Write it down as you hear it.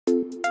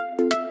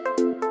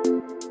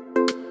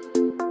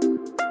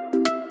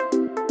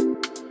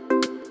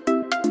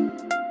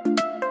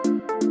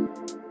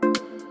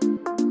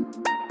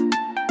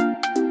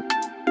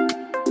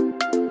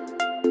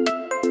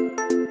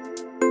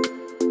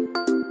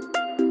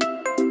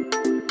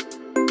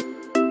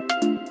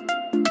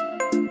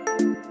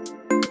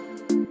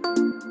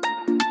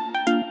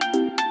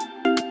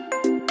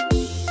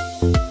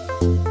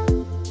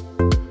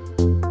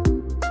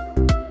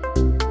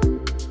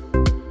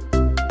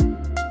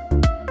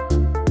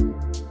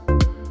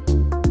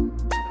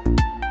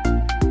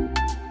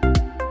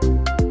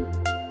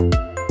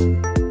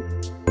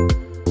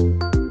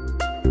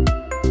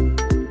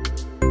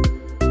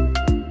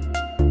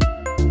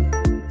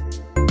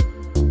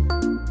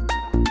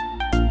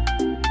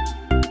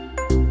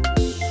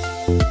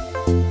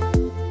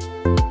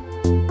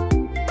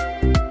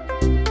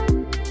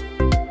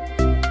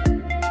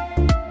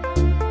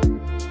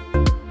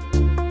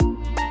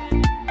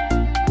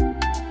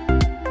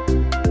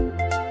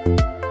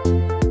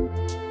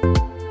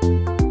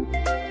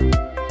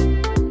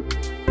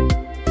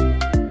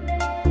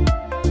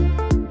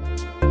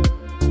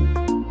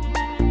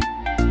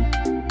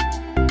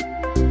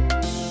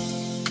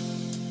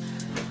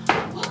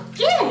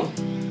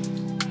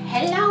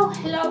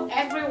Hello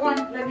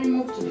everyone, let me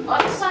move to the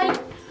other side.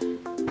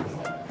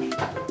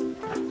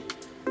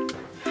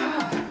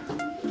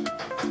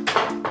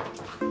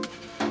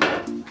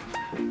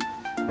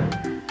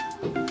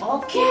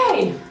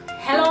 Okay,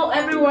 hello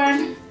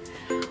everyone,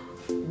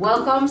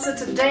 welcome. So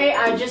today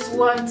I just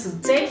want to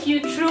take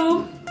you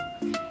through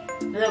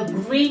the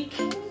Greek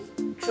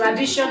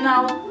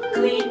traditional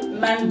clean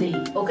Monday.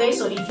 Okay,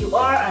 so if you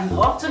are an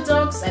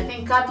Orthodox, I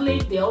think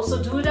Catholic, they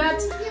also do that.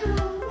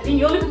 I think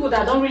the only people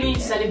that don't really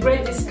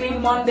celebrate this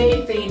clean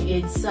Monday thing,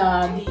 it's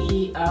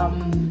the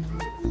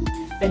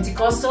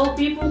Pentecostal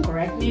people,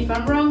 correct me if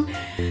I'm wrong.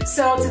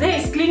 So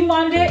today is clean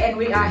Monday and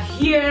we are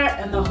here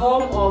in the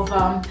home of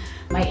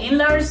my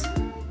in-laws.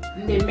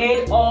 They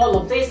made all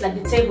of this,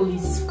 like the table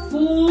is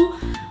full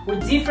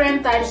with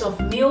different types of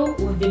meal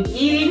we've been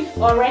eating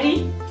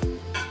already.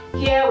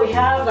 Here we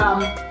have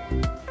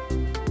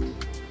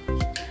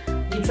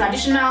the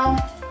traditional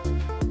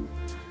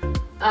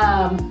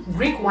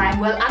Greek wine.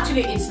 Well,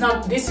 actually it's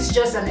not, this is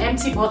just an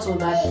empty bottle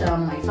that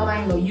my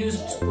father-in-law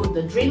used to put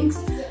the drinks,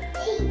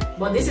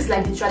 but this is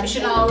like the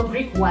traditional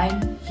Greek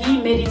wine. He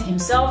made it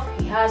himself.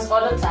 He has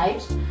other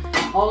types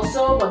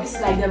also, but this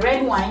is like the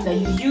red wine that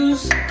you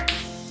use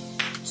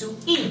to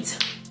eat.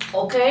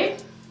 Okay,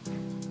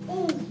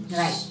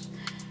 right.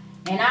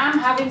 And I'm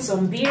having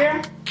some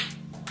beer,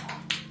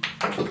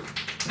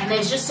 and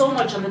there's just so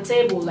much on the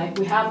table. Like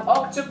we have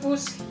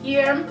octopus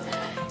here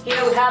we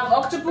have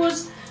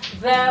octopus.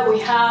 There we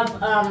have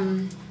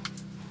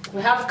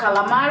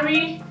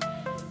calamari,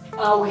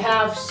 we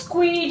have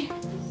squid.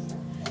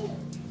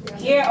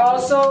 Here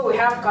also we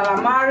have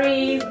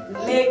calamari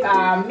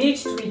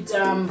mixed with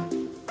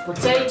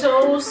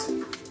potatoes,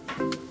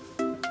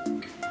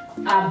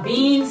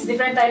 beans,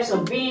 different types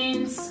of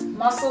beans,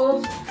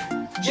 mussels,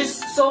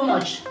 just so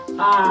much.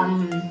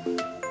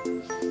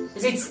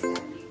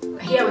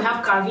 Here we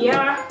have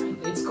caviar,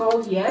 it's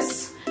called,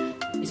 yes.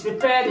 It's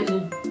prepared in the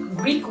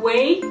Greek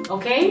way,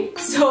 okay?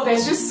 So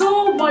there's just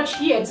so much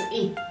here to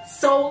eat.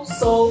 So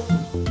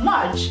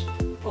much,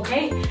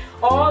 okay?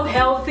 All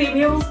healthy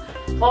meals,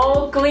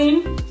 all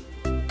clean.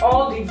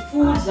 All the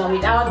foods are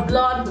without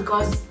blood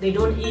because they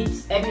don't eat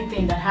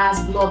anything that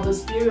has blood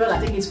this period. I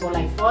think it's for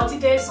like 40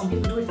 days. Some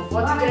people do it for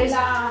 40 days.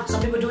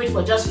 Some people do it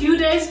for just few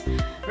days,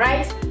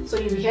 right? So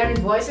you'll be hearing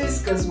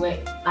voices because we're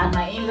at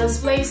my in-laws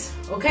place,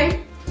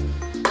 okay?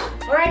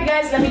 Alright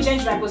guys, let me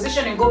change my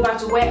position and go back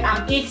to where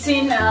I'm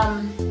eating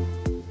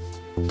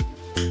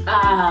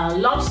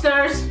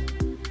lobsters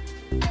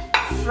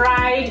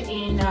fried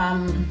in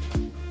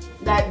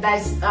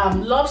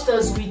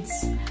lobsters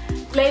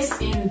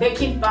placed in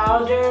baking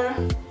powder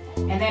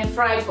and then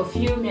fried for a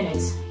few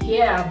minutes.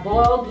 Here are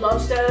boiled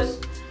lobsters,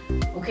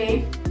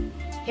 okay?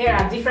 Here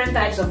are different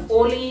types of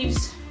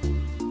olives,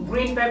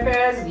 green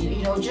peppers, you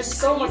know, just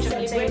so much of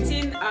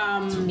celebrating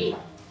to eat,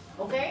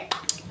 okay?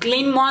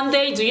 Clean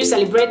Monday, do you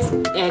celebrate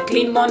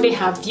Clean Monday?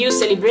 Have you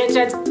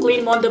celebrated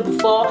Clean Monday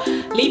before?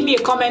 Leave me a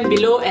comment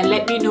below and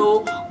let me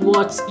know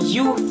what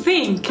you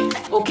think,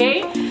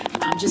 okay?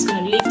 I'm just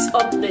gonna lift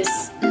up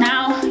this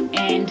now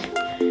and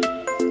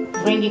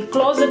bring it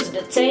closer to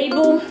the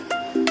table.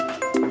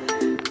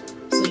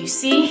 So you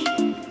see,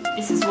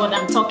 this is what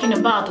I'm talking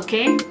about,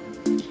 okay?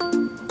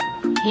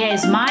 Here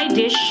is my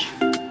dish.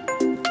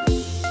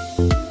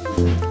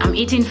 I'm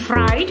eating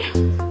fried.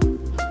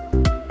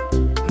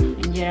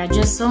 There are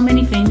just so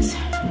many things.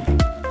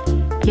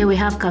 Here we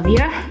have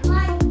caviar.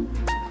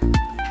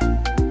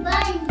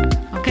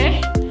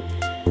 Okay?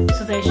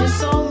 So there's just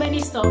so many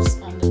stuffs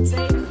on the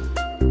table.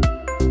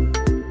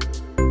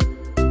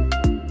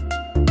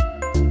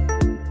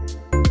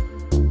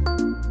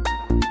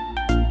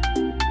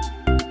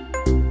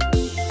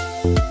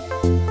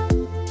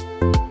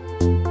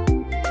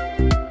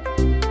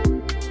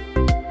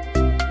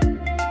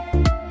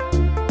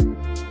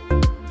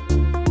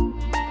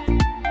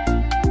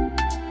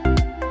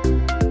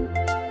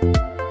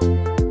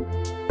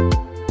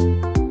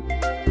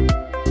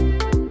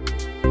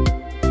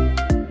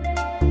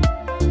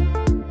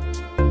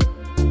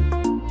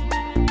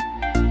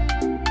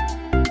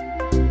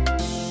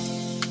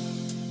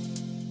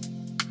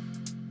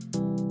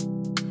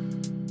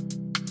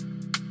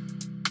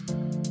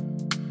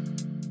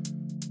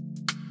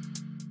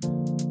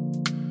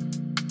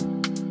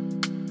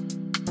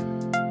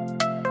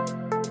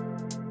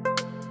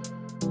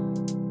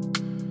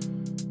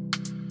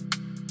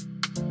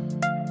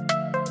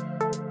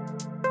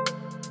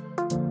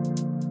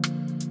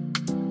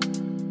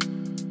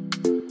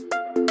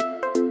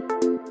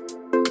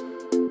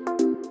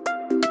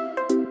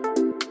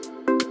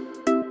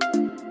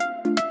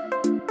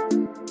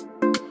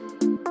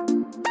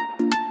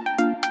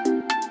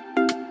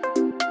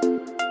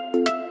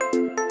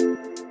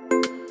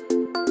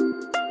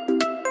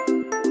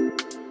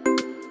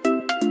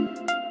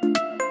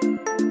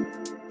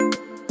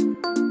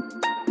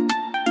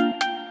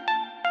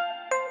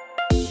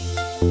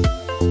 you.